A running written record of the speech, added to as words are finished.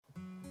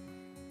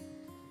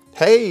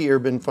Hey,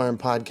 Urban Farm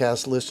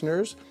Podcast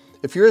listeners.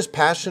 If you're as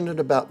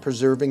passionate about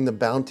preserving the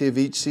bounty of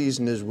each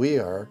season as we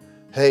are,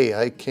 hey,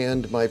 I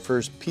canned my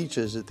first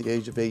peaches at the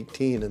age of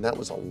 18, and that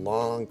was a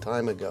long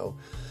time ago,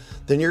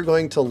 then you're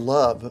going to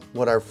love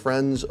what our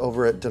friends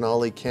over at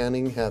Denali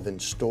Canning have in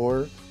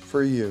store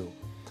for you.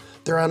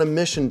 They're on a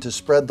mission to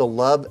spread the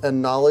love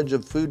and knowledge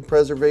of food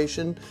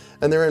preservation,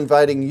 and they're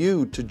inviting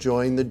you to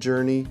join the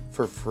journey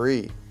for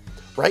free.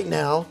 Right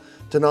now,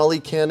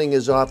 Denali Canning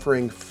is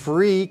offering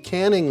free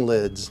canning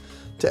lids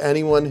to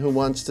anyone who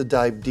wants to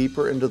dive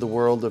deeper into the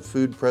world of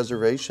food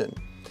preservation.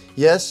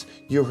 Yes,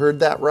 you heard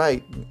that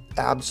right,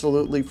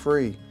 absolutely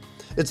free.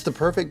 It's the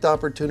perfect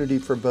opportunity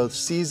for both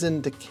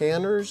seasoned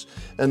canners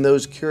and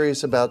those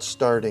curious about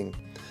starting.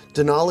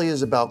 Denali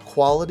is about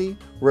quality,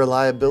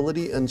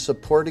 reliability, and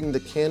supporting the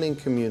canning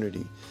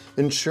community,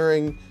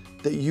 ensuring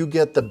that you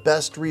get the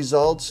best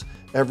results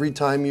every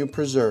time you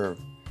preserve.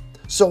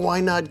 So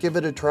why not give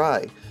it a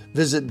try?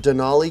 Visit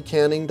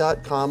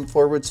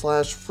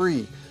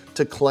denalicanning.com/free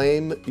to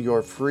claim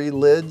your free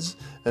lids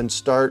and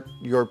start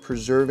your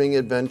preserving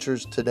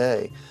adventures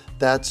today.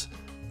 That's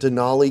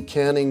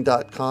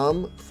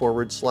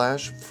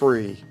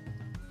denalicanning.com/free.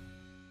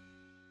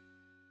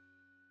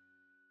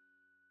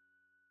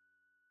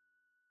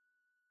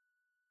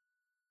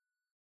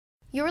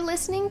 You're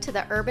listening to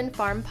the Urban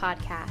Farm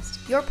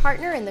Podcast, your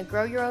partner in the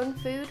Grow Your Own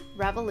Food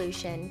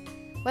revolution.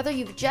 Whether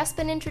you've just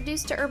been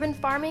introduced to urban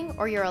farming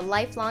or you're a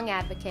lifelong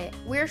advocate,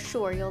 we're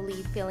sure you'll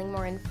leave feeling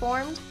more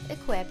informed,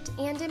 equipped,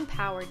 and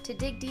empowered to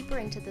dig deeper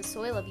into the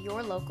soil of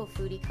your local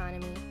food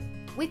economy.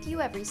 With you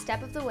every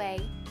step of the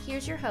way,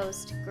 here's your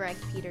host, Greg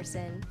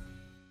Peterson.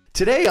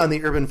 Today on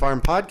the Urban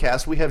Farm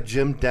Podcast, we have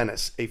Jim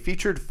Dennis, a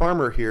featured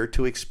farmer here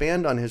to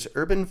expand on his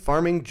urban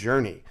farming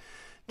journey.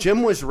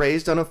 Jim was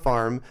raised on a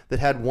farm that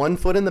had one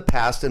foot in the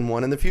past and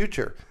one in the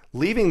future.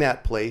 Leaving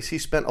that place, he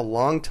spent a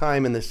long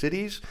time in the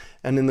cities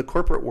and in the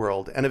corporate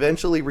world and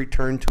eventually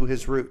returned to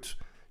his roots.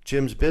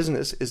 Jim's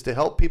business is to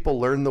help people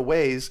learn the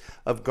ways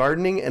of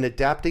gardening and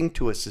adapting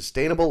to a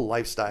sustainable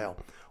lifestyle.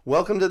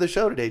 Welcome to the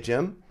show today,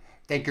 Jim.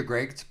 Thank you,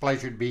 Greg. It's a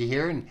pleasure to be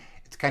here, and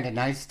it's kind of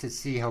nice to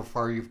see how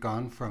far you've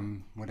gone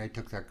from when I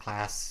took that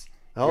class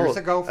years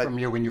ago from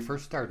you when you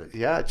first started.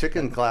 Yeah,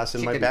 chicken class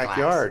in my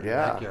backyard.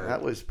 Backyard.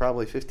 That was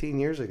probably 15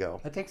 years ago.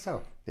 I think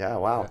so. Yeah,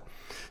 wow.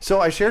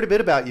 So I shared a bit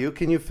about you.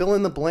 Can you fill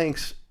in the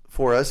blanks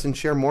for us and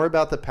share more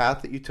about the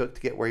path that you took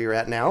to get where you're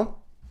at now?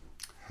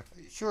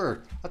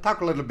 Sure. I'll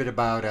talk a little bit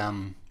about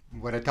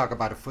what I talk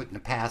about, a foot in the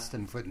past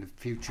and a foot in the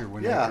future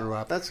when I grew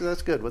up.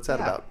 That's good. What's that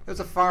about? It was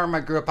a farm.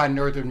 I grew up on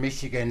northern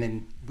Michigan,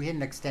 and we had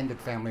an extended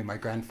family, my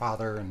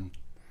grandfather and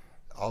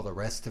all the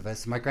rest of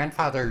us. My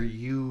grandfather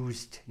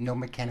used no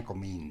mechanical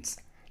means,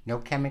 no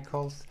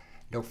chemicals,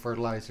 no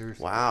fertilizers,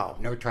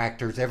 no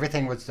tractors.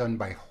 Everything was done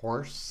by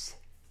horse.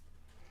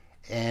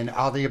 And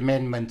all the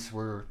amendments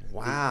were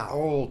the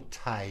old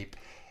type.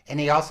 And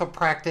he also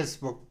practiced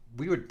what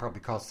we would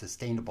probably call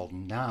sustainable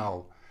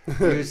now,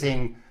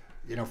 using,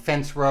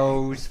 fence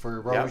rows for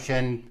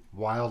erosion,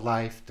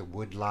 wildlife, the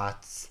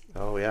woodlots.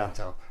 Oh, yeah.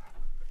 So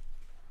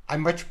I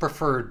much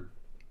preferred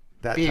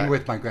being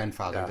with my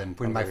grandfather than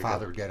when my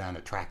father would get on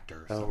a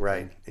tractor. Oh,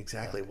 right.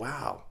 Exactly.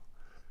 Wow.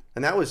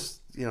 And that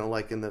was,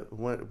 like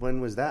when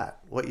was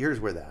that? What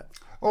years were that?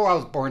 Oh, I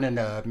was born in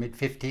the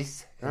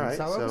mid-50s. All right,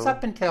 so it was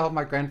up until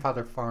my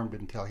grandfather farmed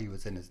until he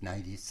was in his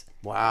 90s.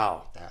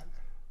 Wow.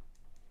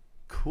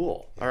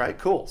 Cool. Yeah. All right,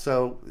 cool.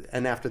 So,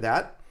 and after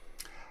that?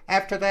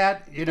 After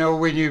that,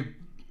 when you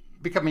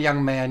become a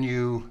young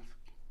man,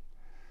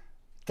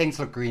 things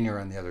look greener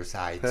on the other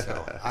side.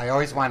 So I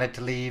always wanted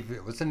to leave.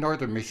 It was in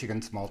northern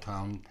Michigan, small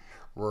town,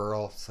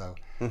 rural. So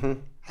I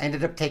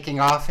ended up taking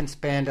off and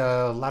spent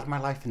a lot of my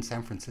life in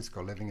San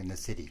Francisco, living in the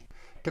city.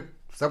 Took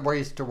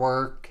subways to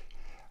work.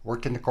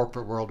 Worked in the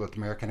corporate world with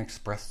American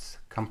Express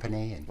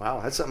Company. And wow,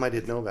 that's something I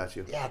didn't know about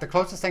you. Yeah, the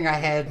closest thing I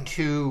had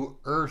to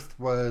Earth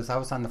was I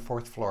was on the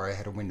 4th floor. I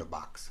had a window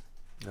box.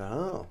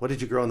 Oh, what did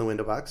you grow in the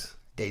window box?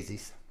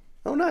 Daisies.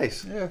 Oh,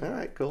 nice. Yeah. All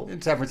right, cool.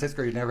 In San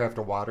Francisco, you never have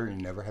to water. You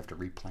never have to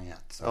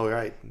replant. So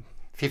right.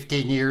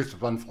 15 years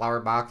with one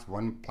flower box,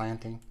 one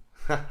planting.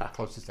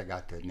 Closest I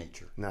got to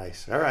nature.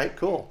 Nice. All right,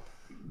 cool.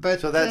 But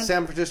so that's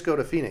San Francisco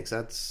to Phoenix.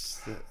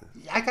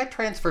 I got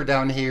transferred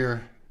down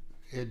here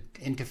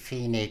into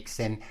Phoenix,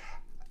 and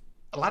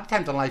a lot of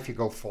times in life you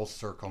go full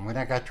circle. And when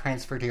I got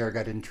transferred here, I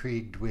got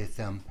intrigued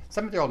with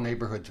some of the old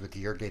neighborhoods with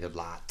the irrigated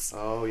lots.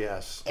 Oh,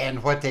 yes.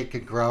 And what they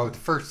could grow. The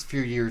first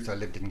few years I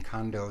lived in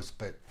condos,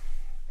 but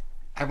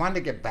I wanted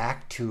to get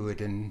back to it,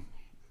 and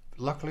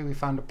luckily we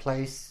found a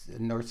place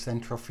in north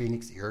central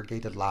Phoenix,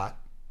 irrigated lot,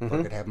 where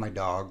I could have my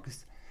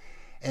dogs.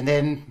 And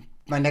then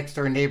my next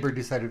door neighbor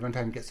decided one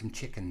time to get some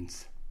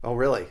chickens. Oh,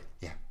 really?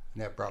 Yeah.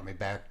 And that brought me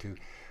back to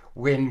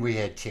when we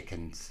had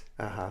chickens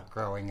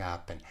growing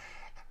up. And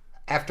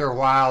after a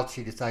while,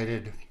 she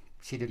decided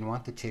she didn't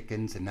want the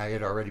chickens, and I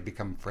had already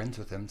become friends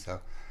with them,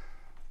 so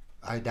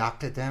I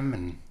adopted them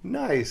and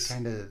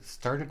kind of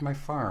started my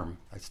farm.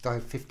 I still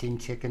have 15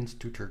 chickens,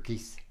 2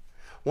 turkeys.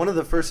 One of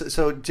the first,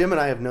 so Jim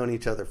and I have known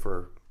each other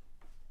for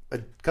a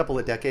couple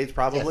of decades,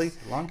 probably. Yes,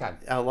 a long time.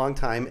 A long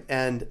time.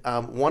 And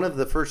one of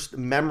the first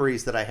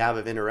memories that I have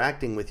of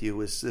interacting with you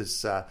was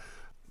this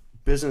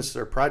business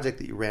or project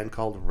that you ran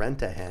called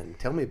Rent-A-Hen.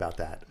 Tell me about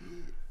that.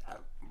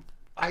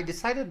 I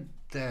decided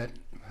that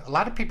a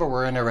lot of people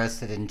were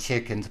interested in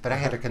chickens, but I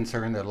had a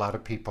concern that a lot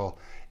of people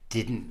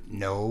didn't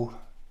know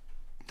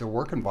the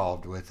work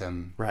involved with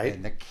them, right,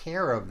 and the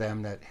care of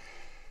them, that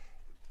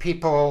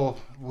people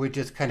would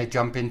just kind of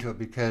jump into it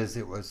because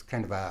it was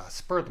kind of a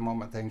spur of the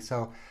moment thing.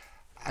 So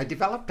I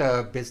developed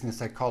a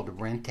business I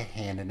called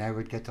Rent-A-Hen, and I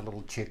would get the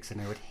little chicks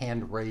and I would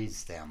hand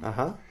raise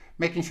them,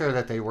 making sure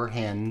that they were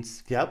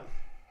hens. Yep.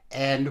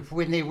 And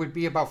when they would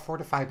be about 4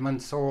 to 5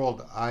 months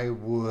old, I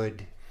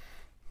would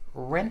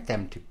rent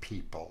them to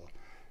people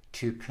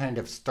to kind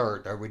of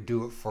start. I would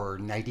do it for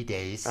 90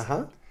 days.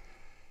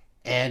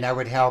 And I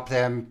would help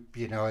them,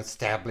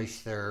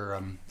 establish their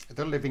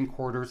living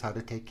quarters, how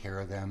to take care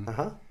of them.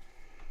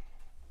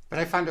 But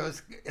I found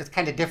it's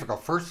kind of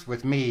difficult. First,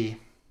 with me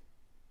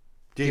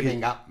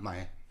giving up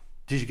my.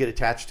 Did you get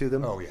attached to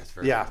them? Oh yes,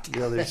 very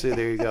much.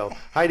 There you go.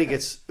 Heidi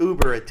gets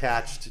uber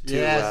attached to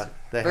the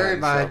very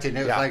hens, much, so, and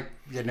it was like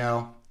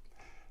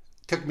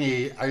took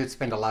me. I would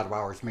spend a lot of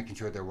hours making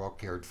sure they're well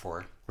cared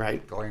for.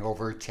 Right. Going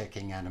over,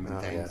 checking on them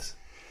and things. Yes.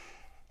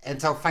 And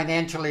so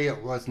financially,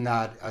 it was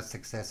not a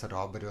success at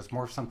all, but it was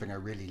more something I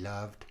really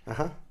loved.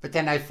 But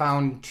then I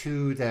found,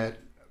 too, that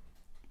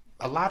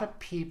a lot of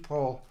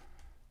people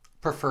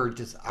prefer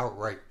just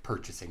outright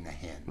purchasing the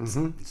hens.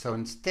 So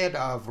instead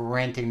of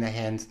renting the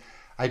hens,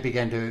 I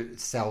began to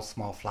sell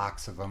small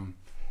flocks of them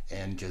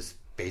and just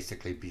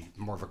basically be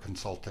more of a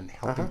consultant,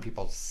 helping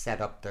people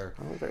set up their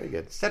very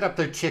good. Set up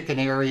their chicken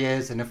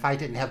areas. And if I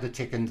didn't have the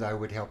chickens, I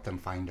would help them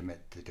find them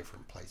at the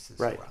different places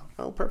right. around.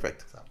 Oh,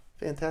 perfect. So.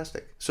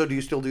 Fantastic. So do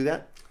you still do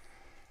that?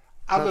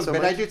 A little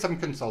bit. I did some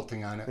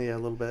consulting on it. Yeah, a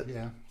little bit.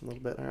 Yeah. A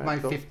little bit. All right, My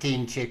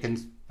 15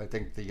 chickens, I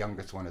think the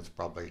youngest one is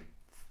probably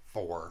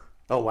 4.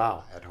 Oh,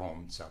 wow. At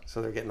home.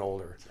 So they're getting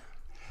older.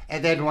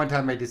 And then one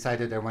time I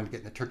decided I wanted to get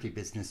in the turkey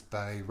business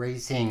by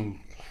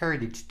raising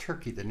heritage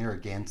turkey, the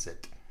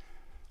Narragansett,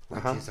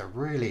 which is a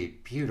really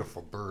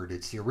beautiful bird.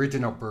 It's the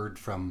original bird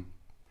from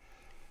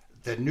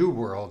the New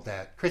World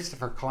that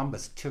Christopher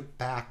Columbus took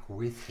back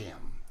with him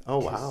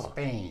to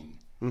Spain.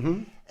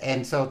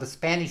 And so the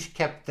Spanish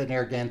kept the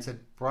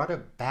Narragansett, brought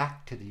it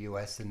back to the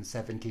U.S. in the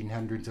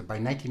 1700s, and by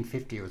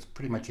 1950 it was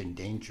pretty much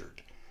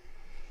endangered.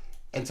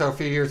 And so a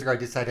few years ago I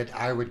decided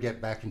I would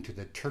get back into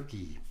the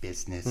turkey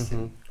business.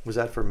 Was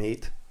that for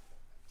meat?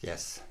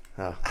 Yes.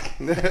 Oh.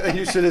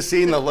 You should have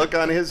seen the look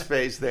on his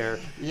face there.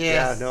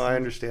 Yes. Yeah, no, I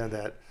understand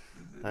that.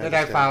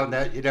 I found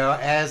that,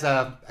 as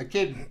a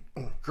kid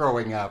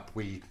growing up,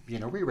 we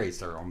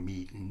raised our own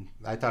meat, and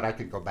I thought I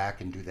could go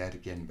back and do that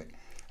again, but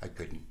I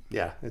couldn't.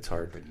 Yeah, it's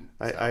hard.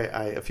 I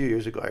a few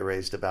years ago, I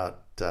raised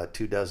about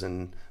 2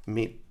 dozen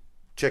meat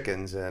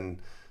chickens and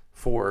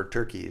 4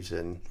 turkeys.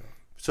 And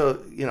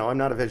so, I'm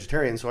not a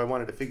vegetarian, so I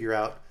wanted to figure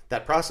out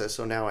that process.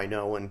 So now I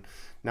know, and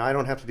now I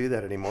don't have to do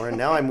that anymore. And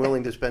now I'm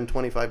willing to spend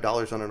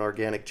 $25 on an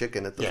organic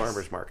chicken at the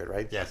farmer's market,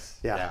 right? Yes.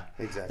 Yeah,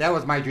 exactly. That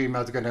was my dream. I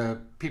was going to,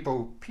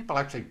 people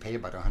actually pay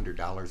about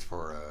 $100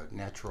 for a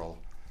natural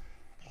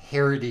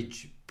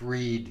heritage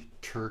breed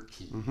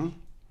turkey.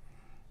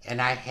 And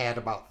I had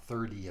about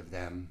 30 of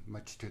them,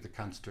 much to the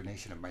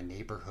consternation of my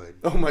neighborhood.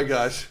 Oh my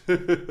gosh.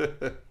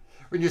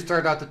 When you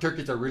start out, the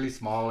turkeys are really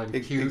small and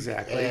cute.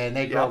 Exactly. And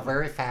they grow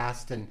very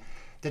fast. And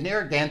the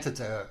Narragansett's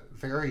a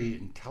very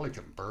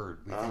intelligent bird.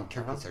 We think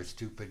turkeys are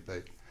stupid,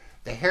 but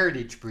the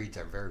heritage breeds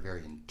are very,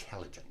 very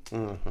intelligent.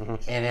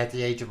 And at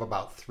the age of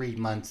about 3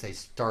 months, they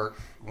start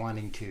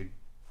wanting to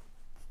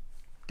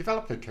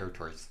develop their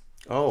territories.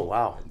 Oh,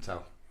 wow. And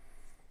so,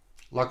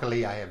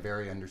 luckily, I have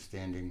very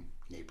understanding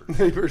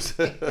neighbors.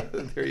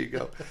 There you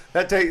go.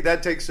 That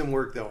takes some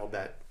work, though, I'll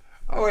bet.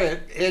 Oh,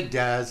 it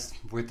does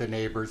with the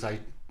neighbors. I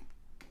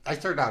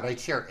started out, I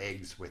share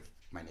eggs with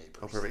my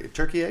neighbors. Oh, perfect.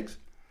 Turkey eggs?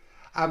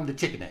 The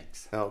chicken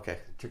eggs. Oh, okay.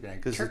 Chicken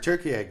eggs. Because the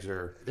turkey eggs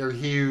they're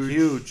huge.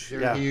 Huge.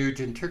 They're huge,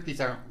 and turkeys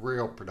aren't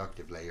real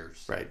productive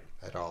layers. Right.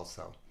 At all.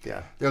 So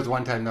yeah. There was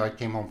one time though I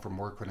came home from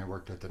work when I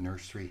worked at the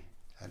nursery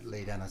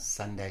late on a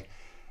Sunday,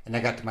 and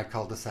I got to my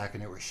cul-de-sac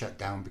and it was shut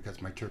down because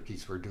my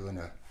turkeys were doing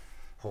a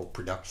whole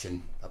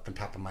production up on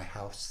top of my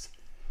house,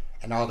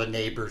 and all the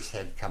neighbors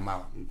had come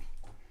out and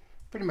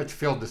pretty much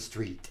filled the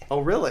street.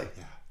 Oh, really?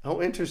 Yeah. Oh,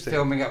 interesting.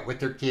 Filming it with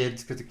their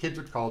kids, because the kids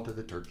would call to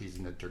the turkeys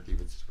and the turkey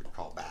would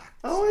call back.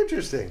 Oh,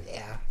 interesting.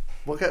 Yeah.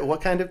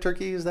 What kind of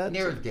turkey is that?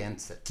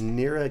 Narragansett.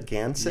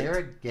 Narragansett?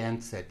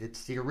 Narragansett.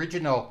 It's the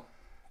original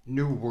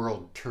New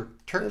World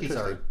turkeys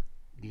are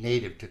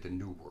native to the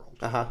New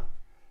World.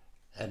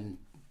 And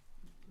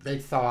they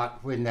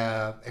thought when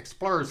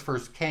explorers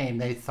first came,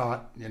 they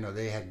thought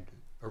they had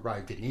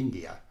arrived in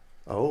India.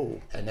 Oh.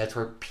 And that's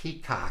where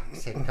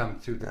peacocks had come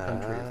through the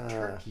country of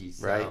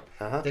turkeys. Right.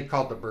 They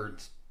called the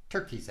birds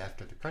turkeys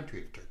after the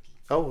country of Turkey.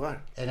 Oh, wow.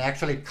 And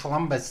actually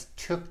Columbus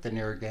took the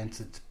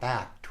Narragansetts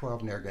back,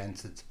 12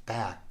 Narragansetts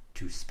back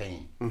to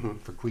Spain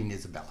for Queen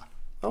Isabella.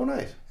 Oh,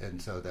 nice.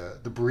 And so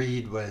the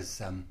breed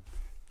was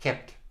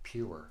kept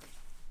pure.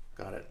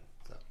 Got it.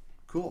 So.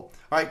 Cool.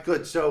 All right,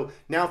 good. So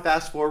now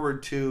fast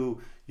forward to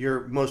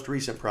your most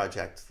recent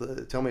project.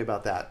 Tell me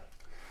about that.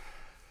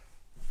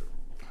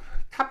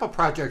 Couple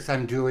projects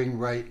I'm doing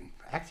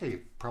actually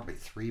probably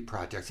 3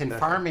 projects. In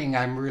farming,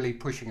 I'm really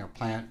pushing a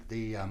plant,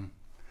 the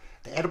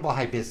edible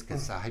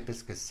hibiscus,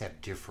 Hibiscus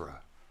sabtifera.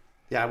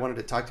 Yeah, I wanted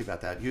to talk to you about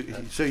that.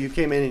 So you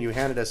came in and you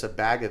handed us a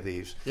bag of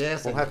these.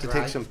 Yes. We'll have to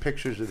take some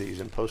pictures of these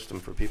and post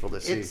them for people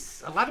to see.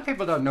 A lot of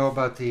people don't know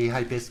about the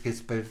hibiscus,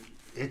 but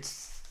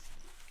it's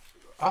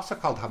also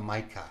called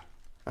Jamaica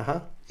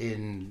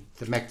in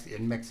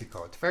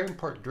Mexico. It's a very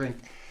important drink.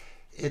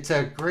 It's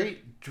a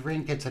great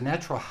drink. It's a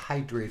natural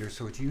hydrator,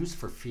 so it's used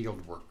for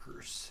field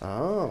workers.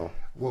 Oh.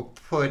 We'll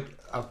put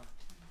a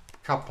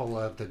couple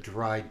of the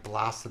dried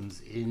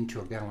blossoms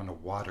into a gallon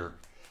of water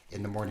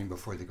in the morning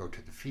before they go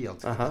to the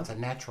fields. It's a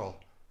natural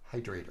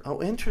hydrator.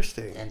 Oh,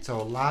 interesting. And so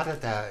a lot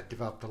of that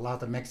developed. A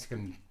lot of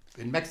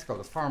in Mexico,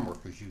 the farm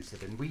workers use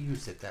it, and we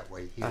use it that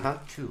way here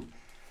too,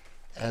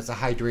 as a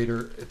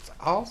hydrator. It's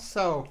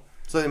also...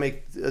 So they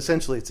make,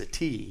 essentially it's a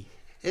tea.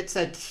 It's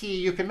a tea.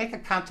 You can make a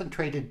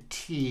concentrated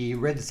tea.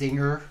 Red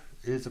Zinger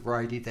is a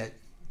variety that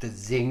the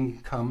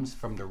zing comes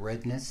from the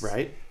redness.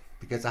 Right.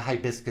 Because the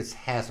hibiscus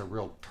has a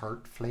real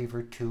tart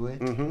flavor to it.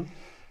 Mm-hmm.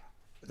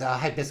 The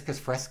hibiscus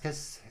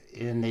frescus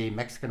in the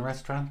Mexican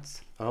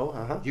restaurants.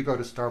 Oh, You go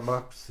to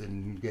Starbucks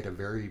and get a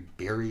very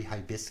berry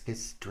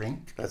hibiscus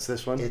drink. That's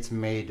this one? It's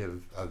made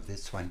of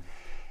this one.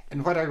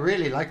 And what I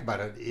really like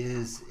about it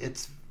is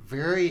it's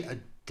very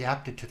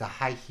adapted to the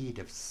high heat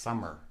of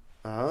summer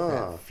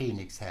that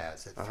Phoenix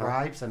has. It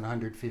thrives on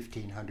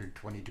 115,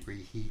 120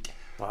 degree heat.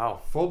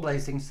 Wow. Full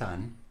blazing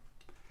sun.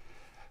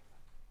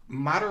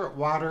 Moderate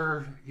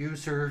water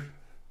user.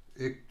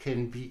 It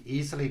can be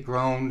easily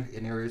grown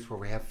in areas where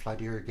we have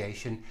flood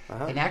irrigation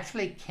and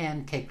actually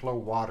can take low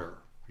water.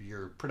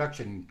 Your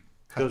production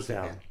goes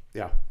down.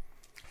 Yeah.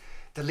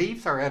 The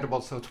leaves are edible,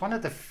 so it's one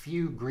of the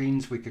few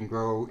greens we can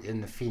grow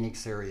in the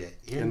Phoenix area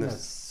in the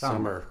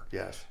summer.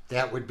 Yes.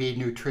 That would be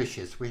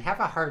nutritious. We have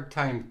a hard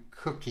time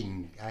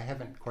cooking. I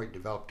haven't quite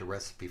developed a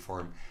recipe for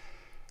them.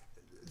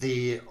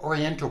 The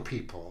Oriental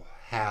people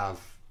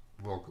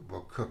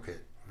will cook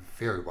it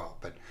very well,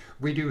 but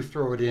we do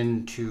throw it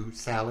into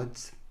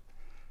salads,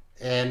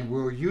 and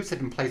we'll use it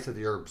in place of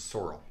the herb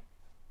sorrel.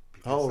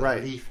 Oh,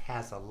 right. The leaf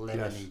has a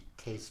lemony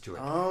taste to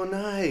it. Oh,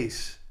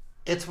 nice.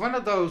 It's one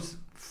of those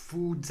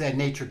foods that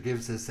nature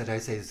gives us that I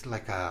say is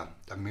like a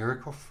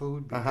miracle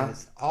food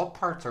because all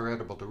parts are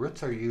edible. The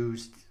roots are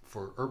used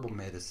for herbal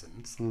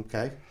medicines.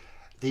 Okay.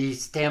 The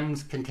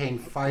stems contain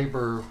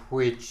fiber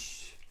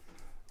which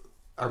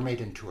are made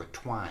into a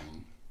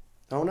twine.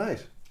 Oh,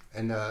 nice.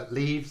 And the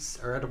leaves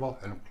are edible,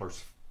 and of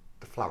course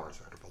the flowers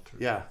are edible too.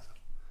 Yeah.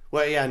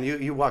 Well, yeah, and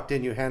you walked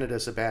in, you handed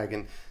us a bag,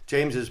 and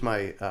James is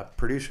my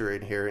producer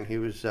in here, and he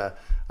was,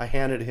 I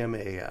handed him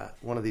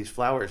one of these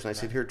flowers, and I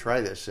said, here, try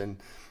this, and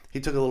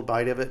he took a little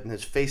bite of it, and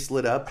his face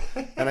lit up,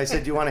 and I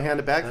said, do you want to hand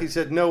it back? He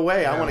said, no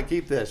way, I want to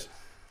keep this.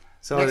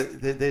 So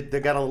they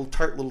got a little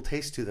tart little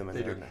taste to them in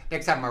there.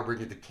 Next time I'll bring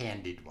you the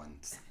candied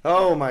ones.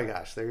 Oh my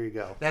gosh, there you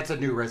go. That's a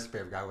new recipe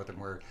I've got with them.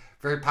 We're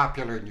very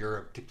popular in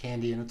Europe to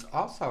candy, and it's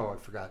also,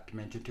 I forgot to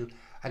mention too,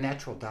 a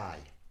natural dye.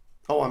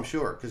 Oh, I'm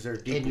sure, because they're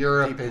deep, in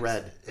Europe, deep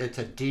red. It's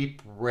a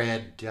deep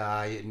red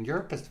dye. In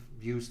Europe, it's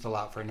used a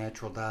lot for a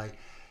natural dye.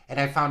 And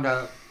I found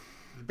the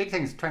big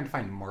thing is trying to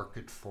find a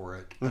market for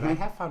it. But I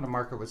have found a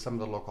market with some of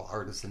the local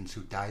artisans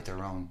who dye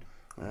their own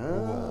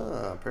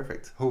wool.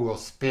 Perfect. Who will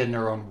spin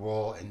their own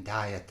wool and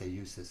dye it. They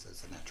use this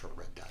as a natural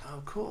red dye.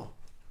 Oh, cool.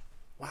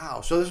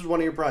 Wow. So this is one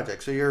of your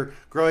projects. So you're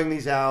growing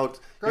these out.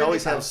 You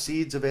always have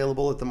seeds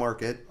available at the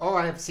market. Oh,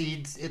 I have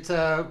seeds.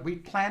 We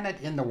plant it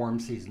in the warm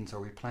season, so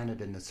we plant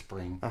it in the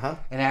spring.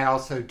 And I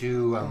also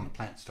do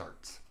plant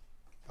starts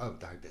of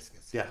the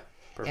hibiscus. Yeah.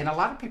 Perfect. And a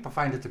lot of people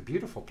find it's a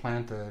beautiful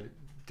plant.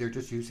 They're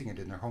just using it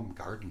in their home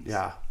gardens.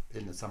 Yeah.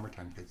 In the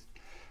summertime, because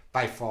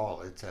by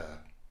fall it's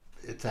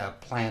a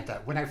plant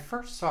that when I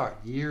first saw it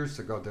years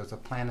ago, there was a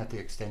plant at the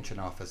extension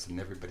office, and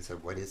everybody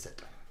said, "What is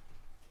it?"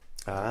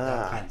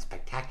 That plant's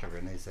spectacular,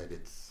 and they said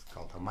it's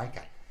called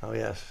Jamaica. Oh,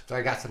 yes. So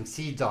I got some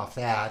seeds off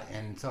that,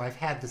 and so I've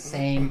had the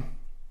same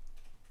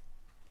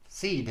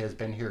seed has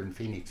been here in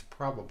Phoenix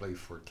probably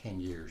for 10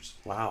 years.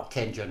 Wow.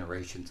 10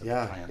 generations of the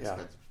plants. Yeah.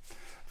 That's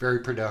very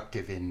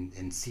productive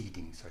in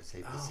seeding, so I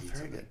saved the seeds.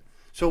 Very good.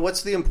 So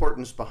what's the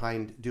importance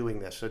behind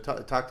doing this? So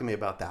talk to me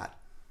about that.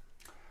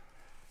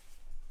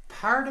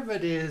 Part of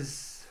it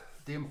is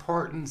the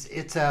importance.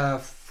 It's a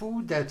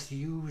food that's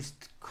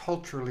used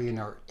culturally in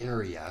our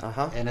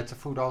area, and it's a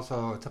food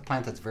also. It's a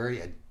plant that's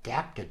very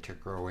adapted to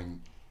growing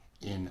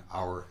in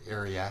our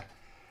area.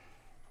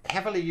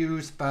 Heavily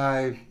used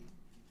by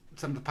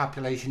some of the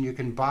population. You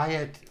can buy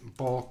it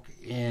bulk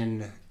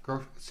in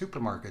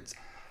supermarkets.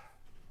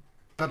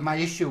 But my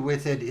issue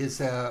with it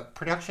is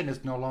production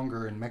is no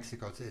longer in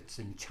Mexico. It's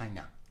in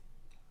China.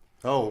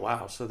 Oh,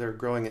 wow. So they're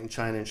growing it in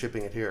China and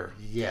shipping it here.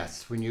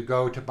 Yes. When you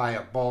go to buy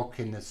it bulk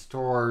in the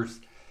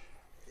stores,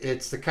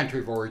 it's the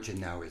country of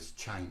origin now is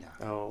China.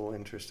 Oh,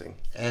 interesting.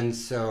 And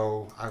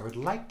so I would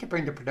like to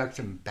bring the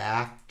production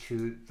back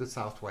to the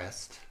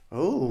Southwest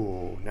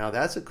Oh, now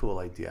that's a cool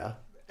idea.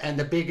 And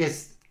the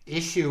biggest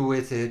issue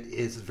with it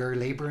is a very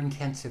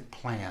labor-intensive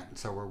plant.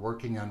 So we're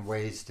working on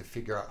ways to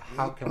figure out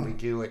how can we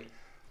do it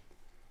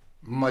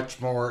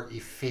much more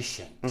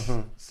efficient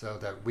so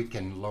that we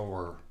can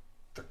lower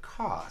the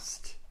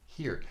cost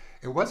here.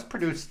 It was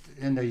produced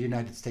in the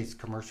United States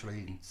commercially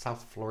in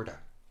South Florida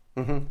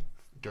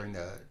during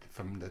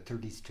from the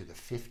 30s to the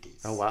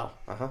 50s. Oh, wow.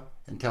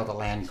 Until the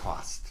land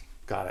cost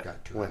got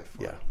too high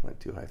for it. Went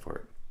too high for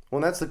it.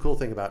 Well, that's the cool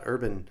thing about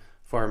urban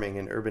farming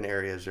in urban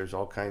areas. There's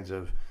all kinds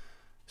of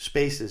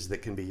spaces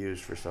that can be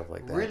used for stuff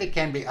like that. Really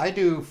can be. I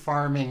do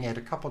farming at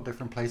a couple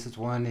different places.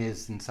 One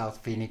is in South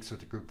Phoenix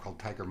with a group called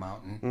Tiger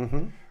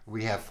Mountain.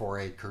 We have 4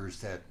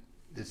 acres that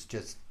is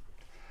just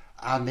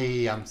on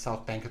the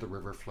south bank of the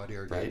river, flood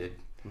irrigated.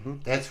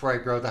 Right. That's where I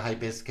grow the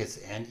hibiscus,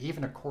 and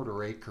even a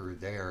 1/4 acre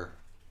there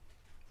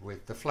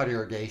with the flood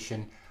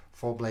irrigation,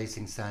 full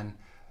blazing sun,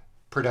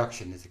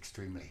 production is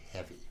extremely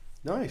heavy.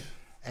 Nice.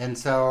 And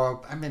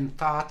so I'm in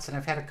thoughts, and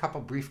I've had a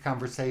couple brief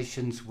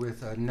conversations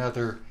with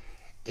another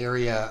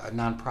area, a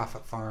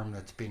nonprofit farm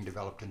that's being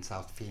developed in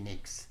South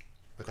Phoenix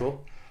with a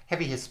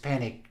heavy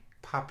Hispanic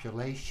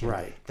population.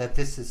 Right. That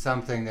this is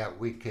something that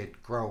we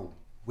could grow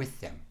with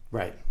them.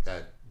 Right.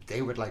 That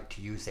they would like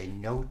to use. They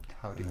know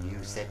how to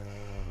use it.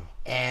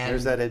 And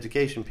there's that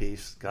education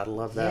piece. Gotta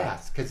love that.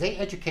 Yes, because they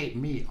educate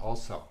me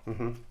also.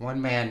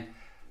 One man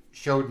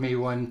showed me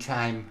one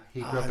time,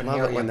 he grew up in an area.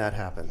 I love it when that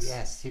happens.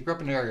 Yes, he grew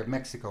up in an area of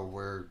Mexico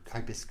where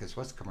hibiscus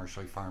was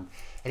commercially farmed.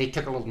 And he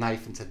took a little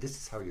knife and said, this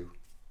is how you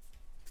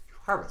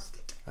harvest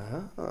it.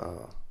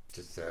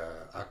 Just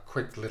a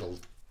quick little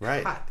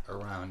cut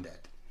around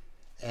it.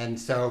 And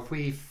so if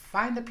we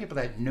find the people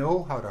that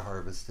know how to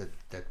harvest it,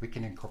 that we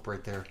can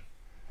incorporate their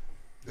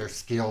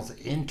skills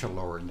into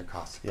lowering the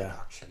cost of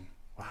production.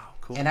 Wow,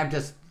 cool. And I'm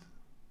just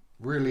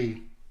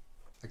really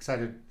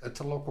excited. It's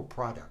a local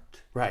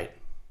product. Right.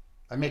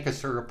 I make a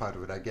syrup out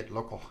of it. I get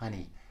local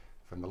honey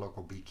from the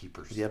local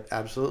beekeepers. Yep,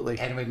 absolutely.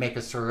 And we make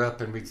a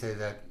syrup, and we say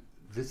that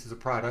this is a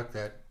product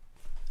that...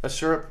 A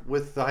syrup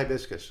with the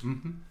hibiscus.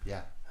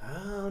 Yeah.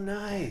 Oh,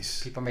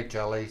 nice. People make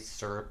jelly,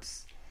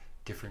 syrups,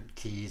 different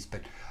teas,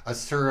 but a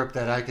syrup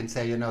that I can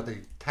say, the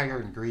entire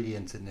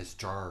ingredients in this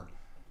jar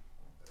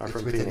are it's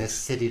from within Phoenix. the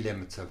city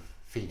limits of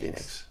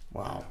Phoenix.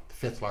 Wow.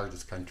 The 5th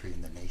largest country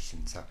in the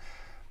nation. So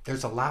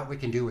there's a lot we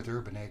can do with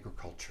urban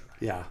agriculture.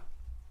 Yeah.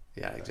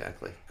 Yeah,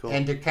 exactly. Cool.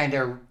 And to kind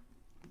of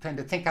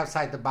think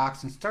outside the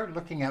box and start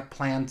looking at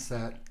plants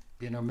that,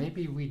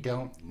 maybe we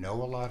don't know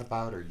a lot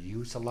about or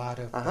use a lot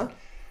of, but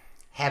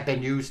have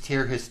been used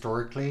here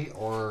historically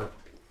or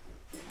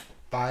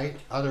by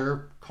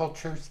other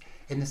cultures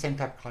in the same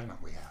type of climate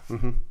we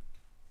have.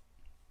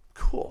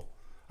 Cool.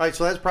 All right,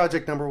 so that's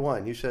project number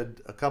 1. You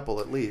said a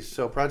couple at least.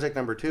 So project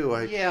number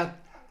 2,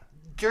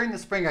 during the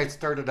spring I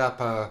started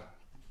up a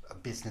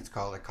business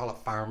called, I call it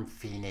Farm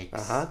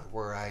Phoenix,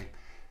 where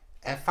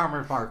at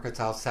farmers markets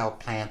I'll sell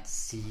plants,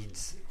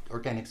 seeds,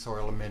 organic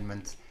soil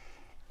amendments,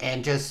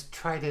 and just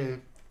try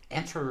to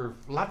answer,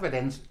 a lot of it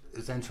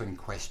is answering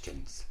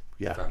questions.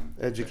 Yeah, from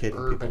educating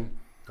urban people.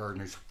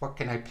 Gardeners. What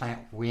can I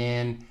plant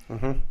when?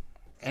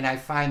 And I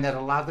find that a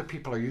lot of the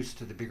people are used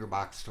to the bigger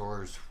box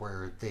stores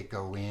where they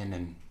go in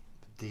and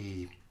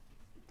the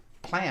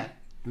plant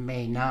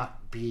may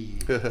not be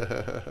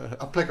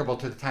applicable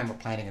to the time of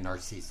planting in our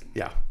season.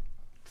 Yeah.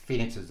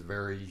 Phoenix is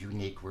very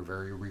unique. We're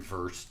very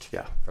reversed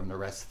Yeah. from the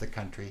rest of the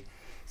country.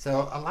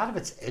 So a lot of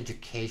it's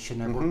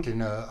education. I worked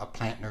in a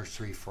plant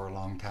nursery for a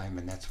long time,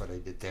 and that's what I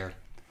did there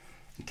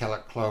until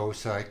it closed.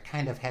 So I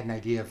kind of had an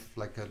idea of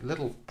like a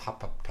little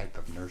pop-up type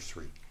of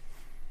nursery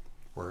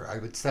where I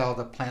would sell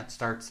the plant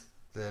starts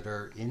that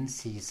are in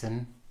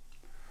season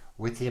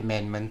with the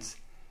amendments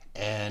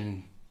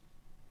and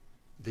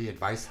the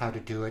advice how to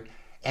do it.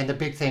 And the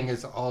big thing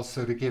is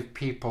also to give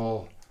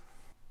people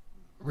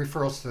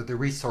referrals to the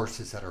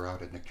resources that are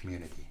out in the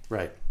community.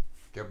 Right.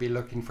 They'll be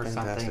looking for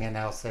Fantastic. something and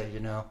I'll say,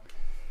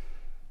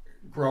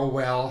 Grow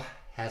Well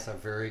has a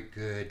very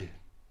good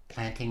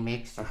planting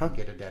mix. You can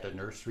get it at a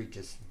nursery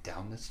just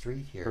down the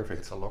street here. Perfect.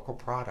 It's a local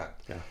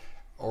product. Yeah.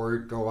 Or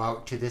go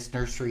out to this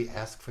nursery,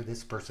 ask for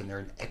this person. They're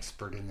an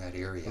expert in that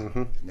area,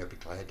 and they'll be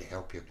glad to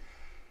help you.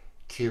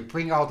 To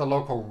bring all the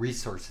local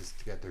resources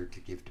together to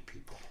give to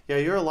people. Yeah,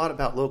 you're a lot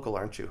about local,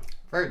 aren't you?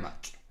 Very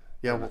much.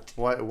 Yeah. Very much.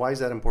 Why is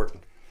that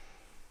important?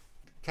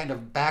 Kind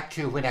of back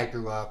to when I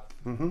grew up,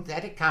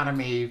 that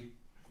economy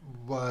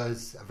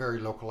was a very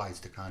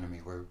localized economy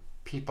where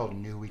people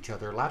knew each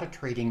other. A lot of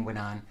trading went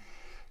on.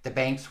 The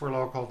banks were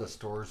local, the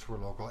stores were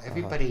local.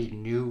 Everybody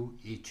knew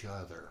each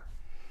other,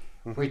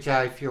 which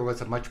I feel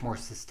was a much more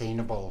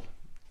sustainable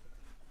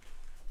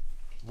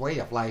way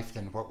of life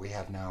than what we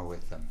have now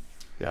with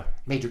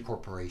major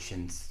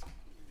corporations,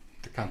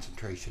 the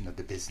concentration of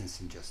the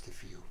business in just a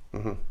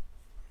few.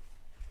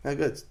 Yeah,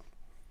 good.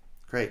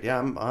 Great. Yeah,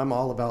 I'm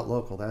all about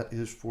local. That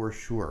is for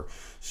sure.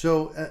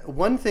 So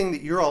one thing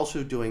that you're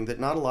also doing that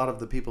not a lot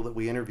of the people that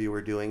we interview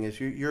are doing is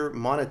you're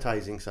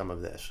monetizing some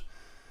of this.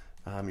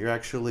 You're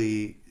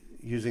actually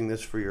using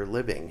this for your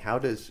living.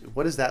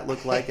 What does that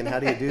look like, and how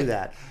do you do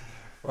that?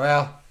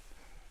 Well,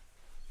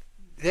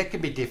 That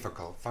can be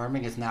difficult.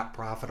 Farming is not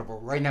profitable.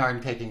 Right now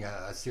I'm taking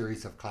a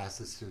series of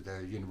classes through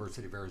the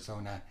University of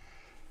Arizona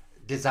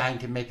designed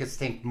to make us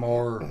think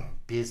more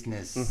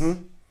business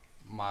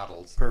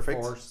models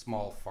Perfect. for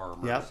small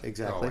farmers. Yeah,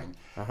 exactly. Going.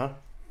 Uh-huh.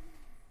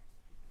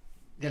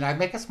 And I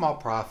make a small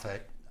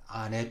profit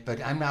on it, but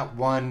I'm not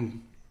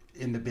one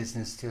in the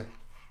business to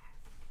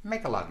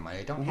make a lot of money.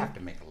 I don't have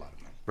to make a lot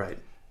of money. Right.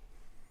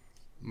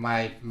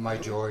 My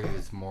joy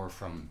is more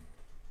from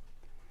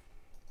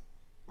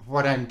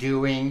what I'm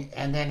doing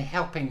and then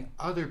helping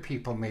other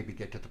people maybe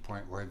get to the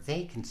point where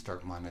they can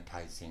start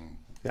monetizing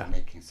and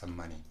making some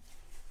money.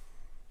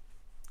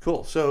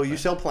 Cool. So you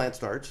sell plant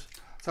starts,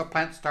 So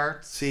plant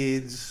starts,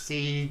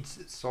 seeds.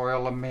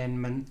 soil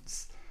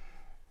amendments,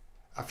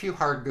 a few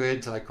hard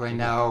goods like right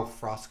now,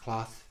 frost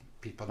cloth.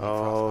 People need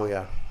frost Oh cloth.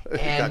 yeah, it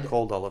And got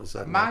cold all of a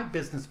sudden. My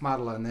business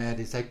model on that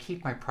is I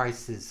keep my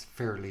prices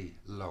fairly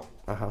low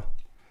Uh-huh.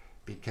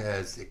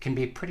 because it can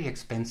be pretty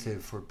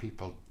expensive for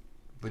people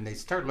when they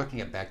start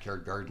looking at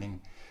backyard gardening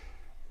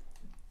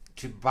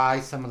to buy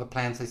some of the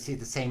plants. They see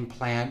the same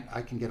plant.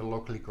 I can get a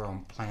locally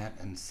grown plant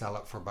and sell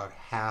it for about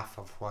half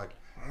of what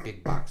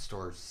big box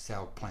stores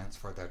sell plants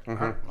for that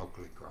aren't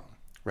locally grown.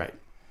 Right.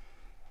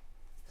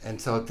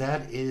 And so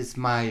that is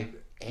my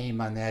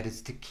aim on that,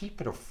 is to keep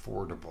it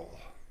affordable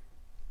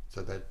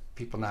so that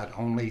people not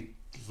only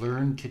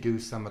learn to do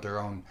some of their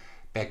own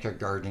backyard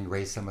gardening,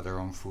 raise some of their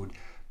own food,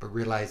 but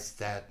realize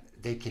that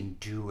they can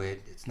do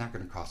it. It's not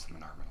going to cost them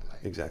an arm and a leg.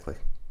 Exactly.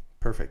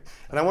 Perfect.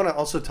 And I want to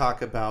also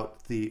talk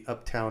about the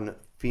Uptown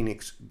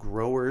Phoenix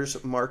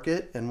Growers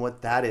Market and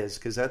what that is,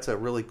 because that's a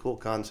really cool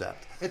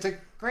concept. It's a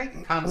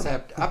great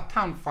concept.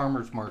 Uptown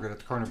Farmers Market at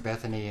the corner of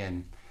Bethany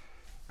and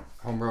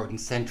Home Road and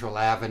Central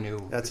Avenue.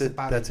 That's It's it.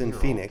 about That's a in year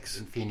old. Phoenix.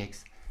 In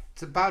Phoenix.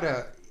 It's about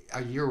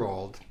a year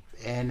old,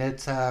 and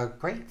it's a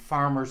great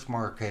farmers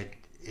market.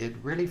 It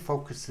really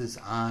focuses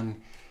on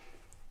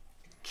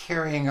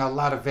having a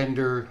lot of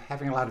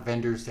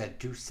vendors that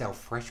do sell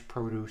fresh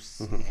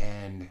produce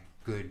and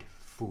good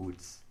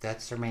foods.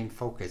 That's their main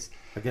focus.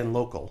 Again,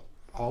 local.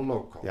 All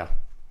local. Yeah.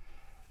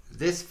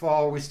 This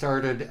fall, we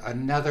started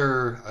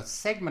a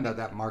segment of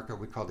that market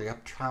we call the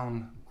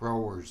Uptown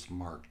Growers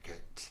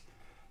Market,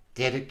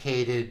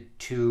 dedicated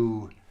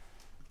to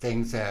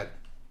things that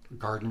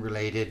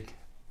garden-related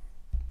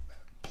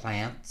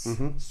plants,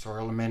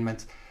 soil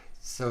amendments,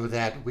 so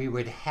that we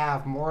would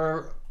have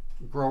more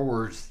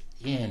growers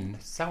in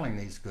selling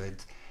these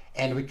goods,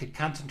 and we could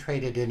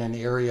concentrate it in an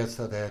area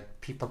so that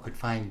people could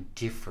find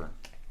different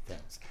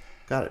things.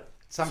 Got it.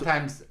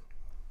 Sometimes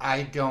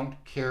I don't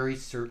carry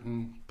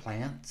certain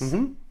plants,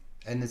 and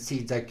the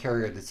seeds I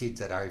carry are the seeds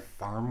that I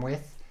farm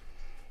with.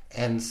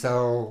 And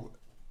so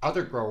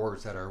other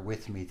growers that are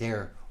with me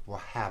there will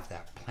have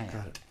that plant.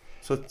 Got it.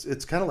 So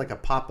it's kind of like a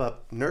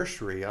pop-up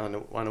nursery on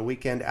a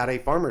weekend at a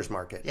farmer's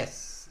market.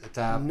 Yes, it's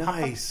a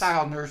Nice.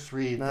 style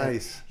nursery.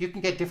 Nice. You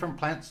can get different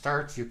plant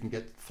starts. You can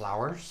get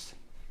flowers.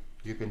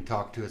 You can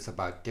talk to us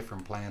about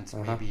different plants.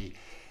 Maybe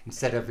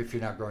instead of, if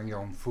you're not growing your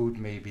own food,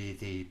 maybe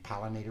the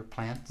pollinator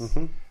plants,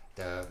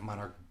 the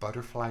monarch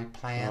butterfly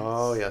plants.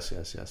 Oh, yes,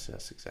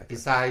 exactly.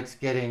 Besides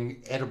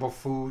getting edible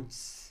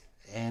foods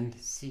and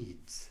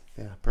seeds.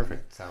 Yeah,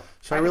 perfect. So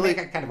So I I really- make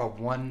it kind of a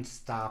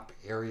one-stop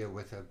area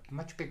with a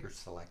much bigger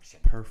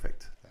selection.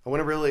 Perfect. I want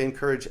to really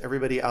encourage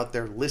everybody out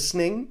there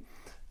listening,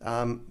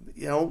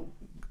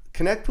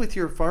 connect with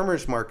your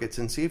farmers markets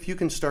and see if you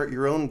can start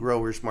your own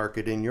growers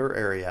market in your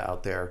area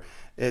out there.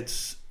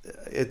 It's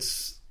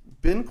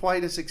been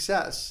quite a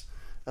success.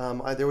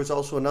 There was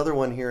also another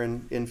one here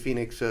in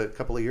Phoenix a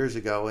couple of years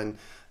ago,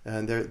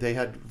 and they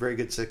had very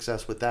good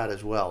success with that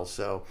as well.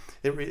 So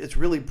it's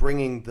really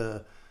bringing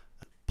the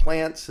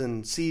plants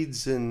and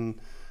seeds and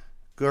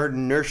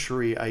garden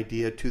nursery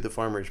idea to the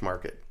farmers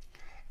market.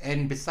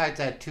 And besides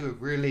that, too,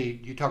 really,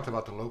 you talked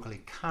about the local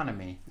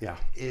economy. Yeah.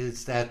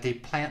 Is that the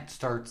plant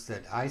starts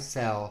that I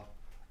sell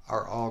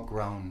are all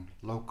grown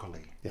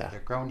locally. Yeah. They're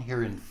grown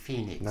here in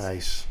Phoenix.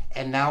 Nice.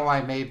 And now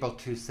I'm able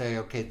to say,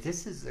 okay,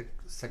 this is a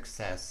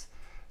success.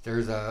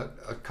 There's a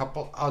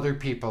couple other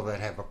people that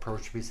have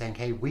approached me saying,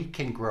 hey, we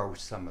can grow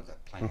some of the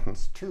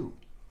plants too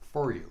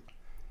for you.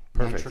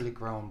 Perfect. Naturally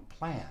grown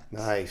plants.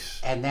 Nice.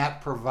 And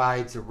that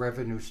provides a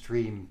revenue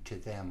stream to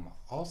them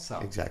also.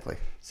 Exactly.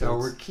 So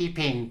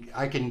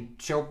I can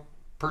show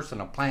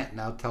person a plant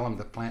and I'll tell them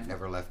the plant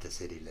never left the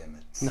city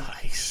limits.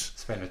 Nice.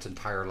 Spent its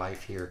entire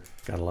life here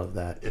Gotta love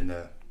that. in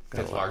the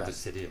Gotta fifth love largest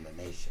city in the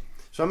nation.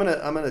 So I'm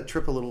gonna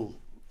trip a little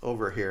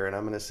over here, and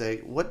I'm gonna say,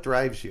 what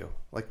drives you?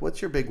 Like,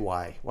 what's your big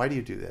why? Why do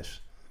you do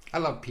this? I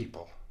love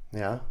people.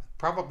 Yeah.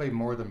 Probably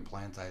more than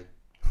plants.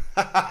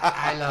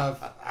 I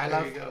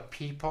love you go.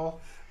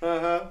 people.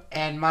 Uh-huh.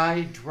 And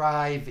my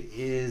drive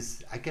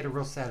is I get a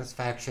real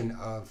satisfaction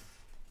of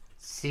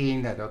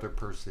seeing that other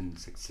person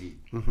succeed.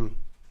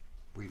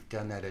 We've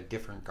done that at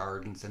different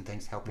gardens and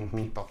things, helping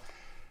people.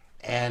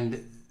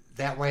 And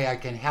that way I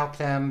can help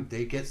them,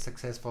 they get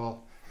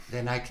successful,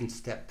 then I can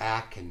step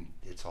back and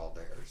it's all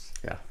theirs.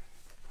 Yeah.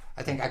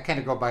 I think I kind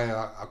of go by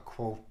a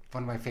quote.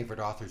 One of my favorite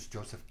authors,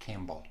 Joseph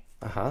Campbell,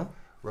 Uh-huh.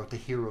 wrote The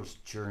Hero's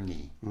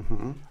Journey.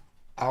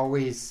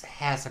 always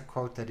has a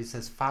quote that he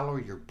says, "Follow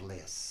your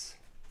bliss."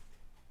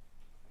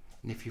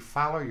 And if you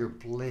follow your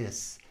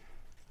bliss,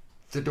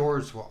 the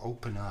doors will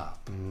open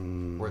up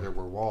where there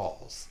were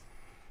walls.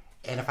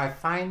 And if I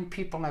find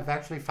people, and I've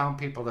actually found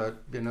people that,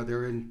 you know,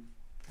 they're in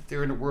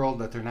a world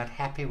that they're not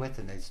happy with,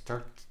 and they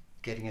start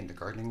getting in the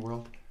gardening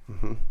world,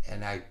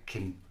 and I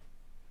can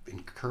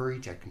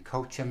encourage, I can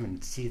coach them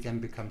and see them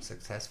become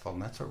successful,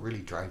 and that's what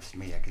really drives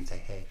me. I can say,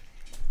 hey,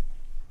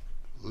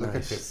 look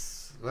at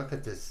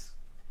this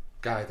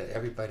guy that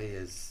everybody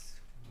is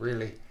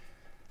really,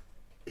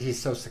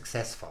 he's so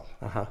successful.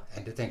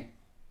 And to think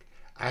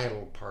I had a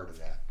little part of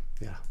that.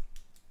 Yeah.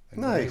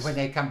 And Nice. when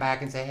they come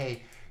back and say,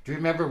 hey, do you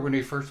remember when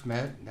we first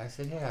met? And I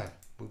said, yeah,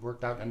 we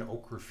worked out in an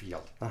okra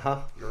field.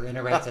 You're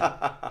interested.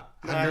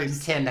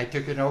 110, I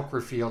took an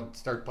okra field,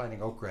 started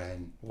planting okra,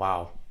 and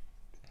Wow.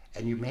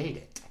 and you made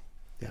it.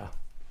 Yeah.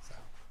 So.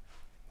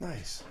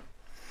 Nice.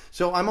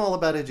 So I'm all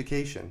about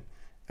education,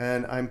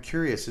 and I'm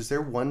curious, is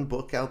there one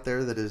book out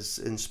there that has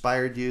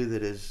inspired you,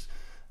 that has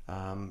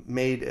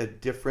made a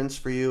difference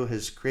for you,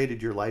 has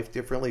created your life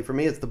differently? For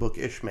me, it's the book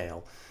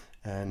Ishmael,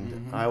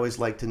 and I always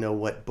like to know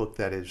what book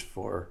that is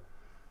for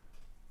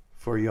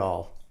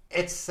y'all.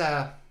 It's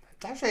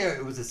actually,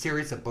 it was a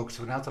series of books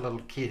when I was a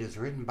little kid. It was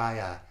written by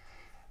a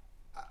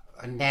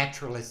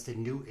naturalist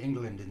in New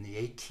England in the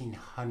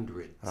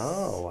 1800s.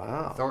 Oh,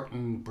 wow.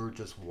 Thornton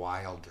Burgess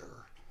Wilder.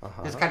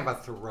 He's kind of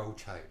a Thoreau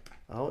type.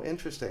 Oh,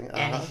 interesting.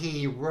 And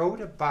he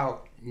wrote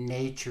about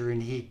nature,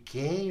 and he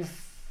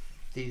gave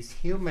these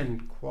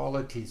human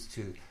qualities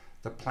to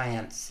the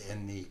plants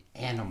and the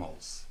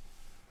animals.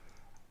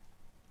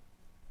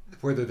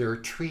 Whether they're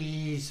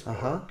trees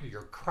or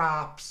your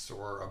crops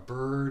or a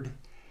bird.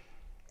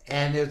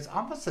 And it's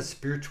almost a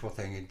spiritual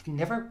thing. It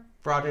never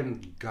brought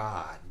in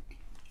God,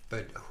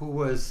 but who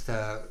was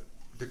the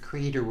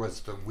creator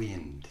was the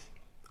wind.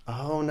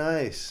 Oh,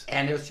 nice.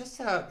 And it was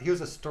just he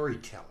was a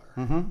storyteller.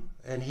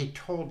 And he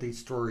told these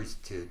stories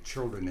to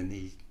children in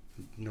the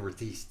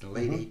Northeast in the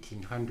late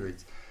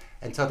 1800s.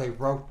 And so they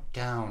wrote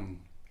down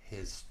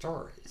his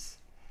stories.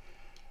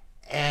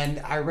 And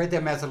I read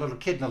them as a little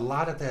kid, and a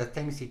lot of the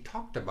things he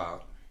talked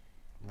about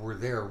were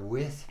there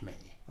with me.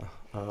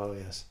 Oh,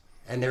 yes.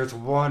 And there's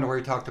one where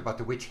he talked about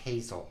the witch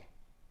hazel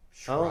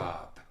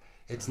shrub.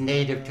 It's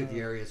native to the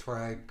areas where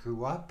I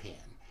grew up in.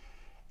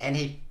 And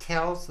he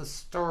tells the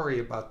story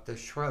about the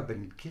shrub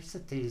and gives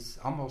it these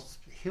almost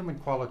human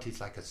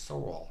qualities like a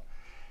soul.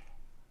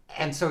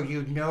 And so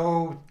you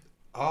know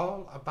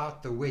all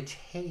about the witch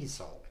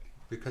hazel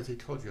because he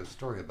told you a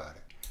story about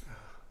it.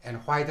 And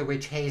why the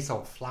witch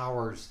hazel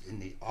flowers in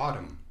the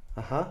autumn.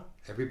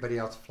 Everybody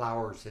else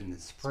flowers in the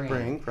spring.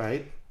 Spring,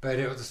 right. But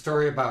it was a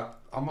story about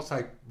almost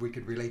like we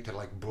could relate to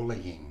like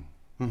bullying.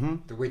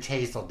 The witch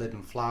hazel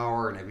didn't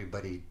flower, and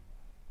everybody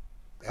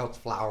else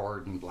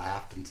flowered and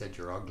laughed and said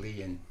you're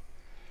ugly.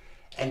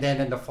 And then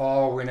in the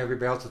fall, when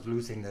everybody else is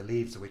losing their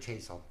leaves, the witch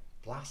hazel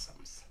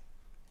blossoms.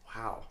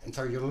 Wow. And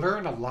so you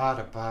learn a lot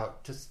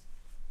about just,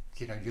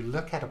 you know, you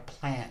look at a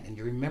plant and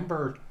you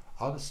remember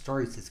all the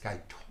stories this guy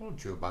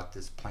told you about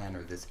this plant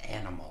or this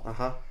animal.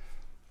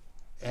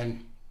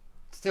 And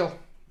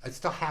I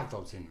still have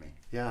those in me.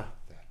 Yeah.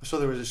 So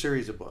there was a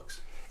series of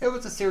books. It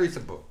was a series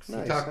of books.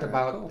 Nice. He talked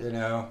about, Cool. you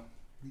know,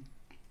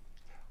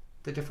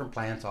 the different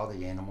plants, all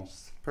the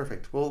animals.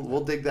 Perfect.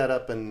 We'll dig that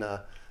up and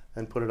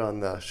put it on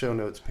the show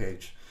notes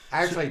page.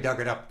 I actually dug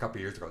it up a couple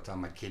years ago. It's on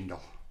my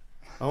Kindle.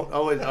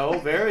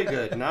 Oh, very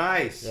good.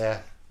 Nice.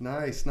 Yeah.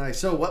 Nice.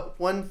 So what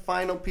one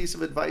final piece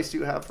of advice do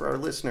you have for our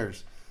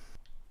listeners?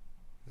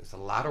 There's a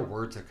lot of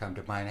words that come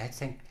to mind. I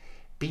think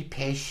be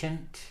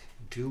patient,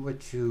 do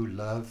what you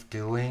love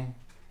doing,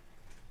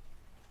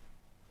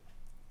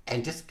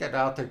 and just get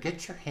out there,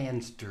 get your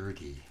hands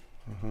dirty.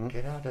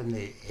 Get out in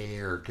the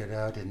air, get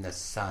out in the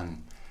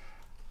sun.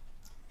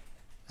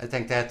 I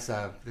think that's,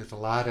 there's a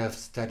lot of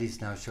studies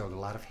now show a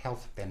lot of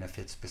health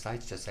benefits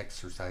besides just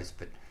exercise,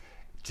 but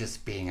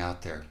just being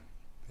out there.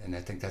 And I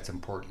think that's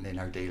important in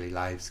our daily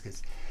lives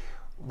because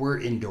we're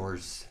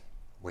indoors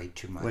way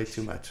too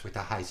much. With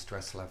the high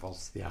stress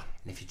levels. Yeah.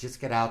 And if you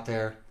just get out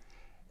there,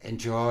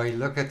 enjoy,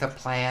 look at the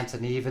plants,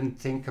 and even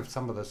think of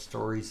some of the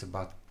stories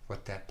about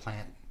what that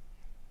plant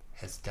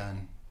has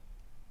done.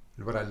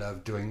 And what I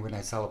love doing when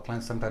I sell a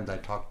plant, sometimes I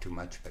talk too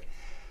much, but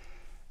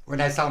when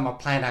I sell them a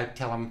plant, I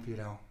tell them, you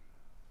know,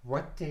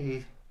 what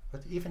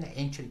even the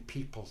ancient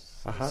peoples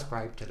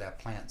ascribe to that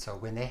plant. So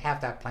when they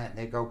have that plant and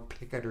they go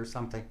pick it or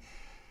something,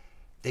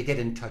 they get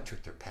in touch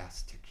with their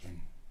past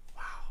again.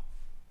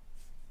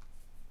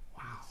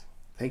 Wow.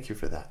 Thank you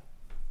for that.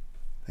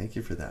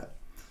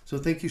 So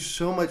thank you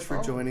so much for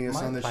joining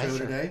us on the show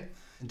today.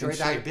 Enjoy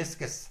the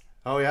hibiscus.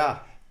 Oh, yeah.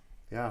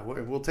 Yeah,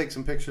 we'll take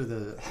some pictures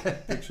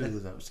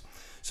of those.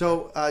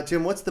 So,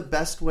 Jim, what's the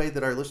best way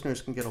that our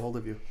listeners can get a hold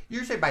of you?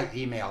 Usually by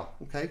email.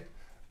 Okay.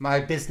 My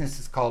business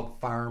is called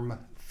Farm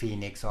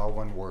Phoenix, all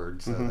one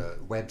word. So the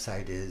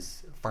website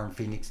is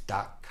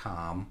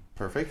farmphoenix.com.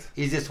 Perfect.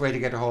 Easiest way to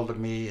get a hold of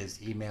me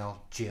is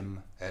email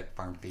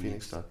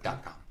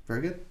jim@farmphoenix.com.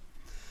 Very good.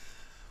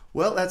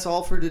 Well, that's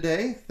all for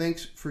today.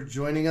 Thanks for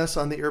joining us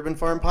on the Urban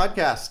Farm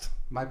Podcast.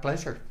 My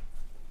pleasure.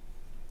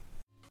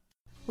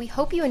 We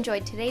hope you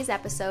enjoyed today's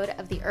episode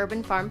of the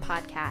Urban Farm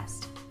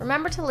Podcast.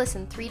 Remember to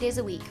listen 3 days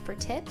a week for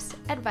tips,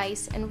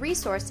 advice, and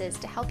resources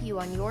to help you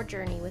on your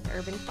journey with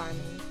urban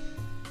farming.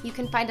 You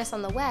can find us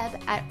on the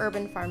web at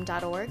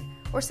urbanfarm.org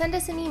or send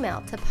us an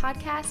email to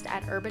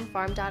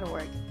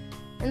podcast@urbanfarm.org.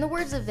 In the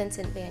words of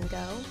Vincent van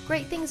Gogh,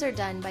 great things are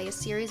done by a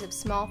series of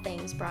small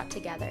things brought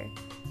together.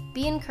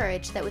 Be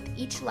encouraged that with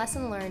each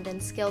lesson learned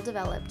and skill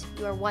developed,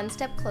 you are one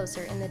step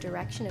closer in the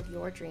direction of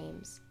your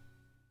dreams.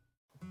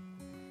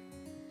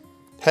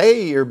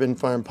 Hey, Urban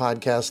Farm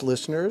Podcast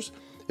listeners.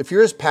 If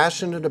you're as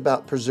passionate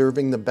about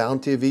preserving the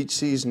bounty of each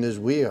season as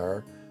we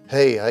are,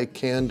 hey, I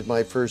canned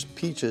my first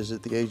peaches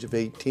at the age of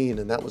 18,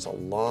 and that was a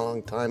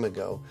long time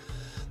ago,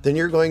 then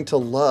you're going to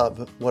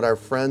love what our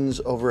friends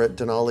over at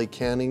Denali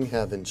Canning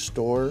have in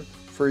store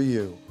for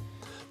you.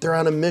 They're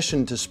on a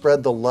mission to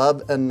spread the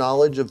love and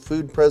knowledge of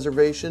food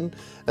preservation,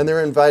 and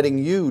they're inviting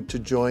you to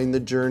join the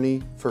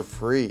journey for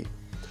free.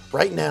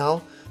 Right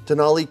now,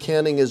 Denali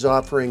Canning is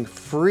offering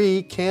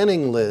free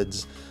canning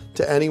lids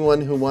to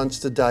anyone who wants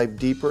to dive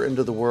deeper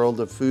into the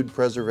world of food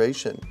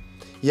preservation.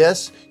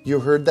 Yes, you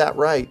heard that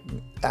right,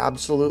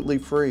 absolutely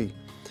free.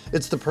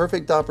 It's the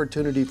perfect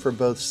opportunity for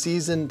both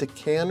seasoned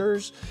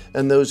canners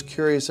and those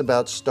curious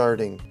about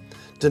starting.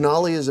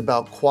 Denali is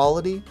about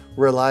quality,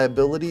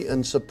 reliability,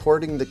 and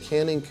supporting the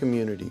canning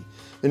community,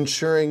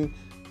 ensuring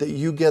that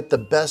you get the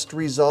best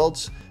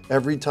results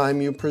every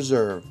time you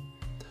preserve.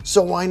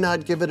 So why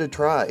not give it a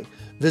try?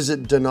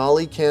 Visit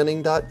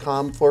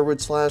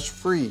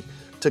denalicanning.com/free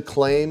to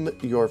claim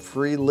your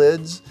free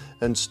lids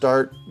and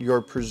start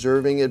your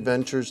preserving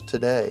adventures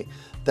today.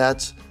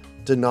 That's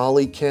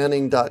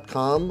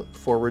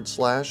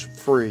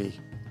denalicanning.com/free.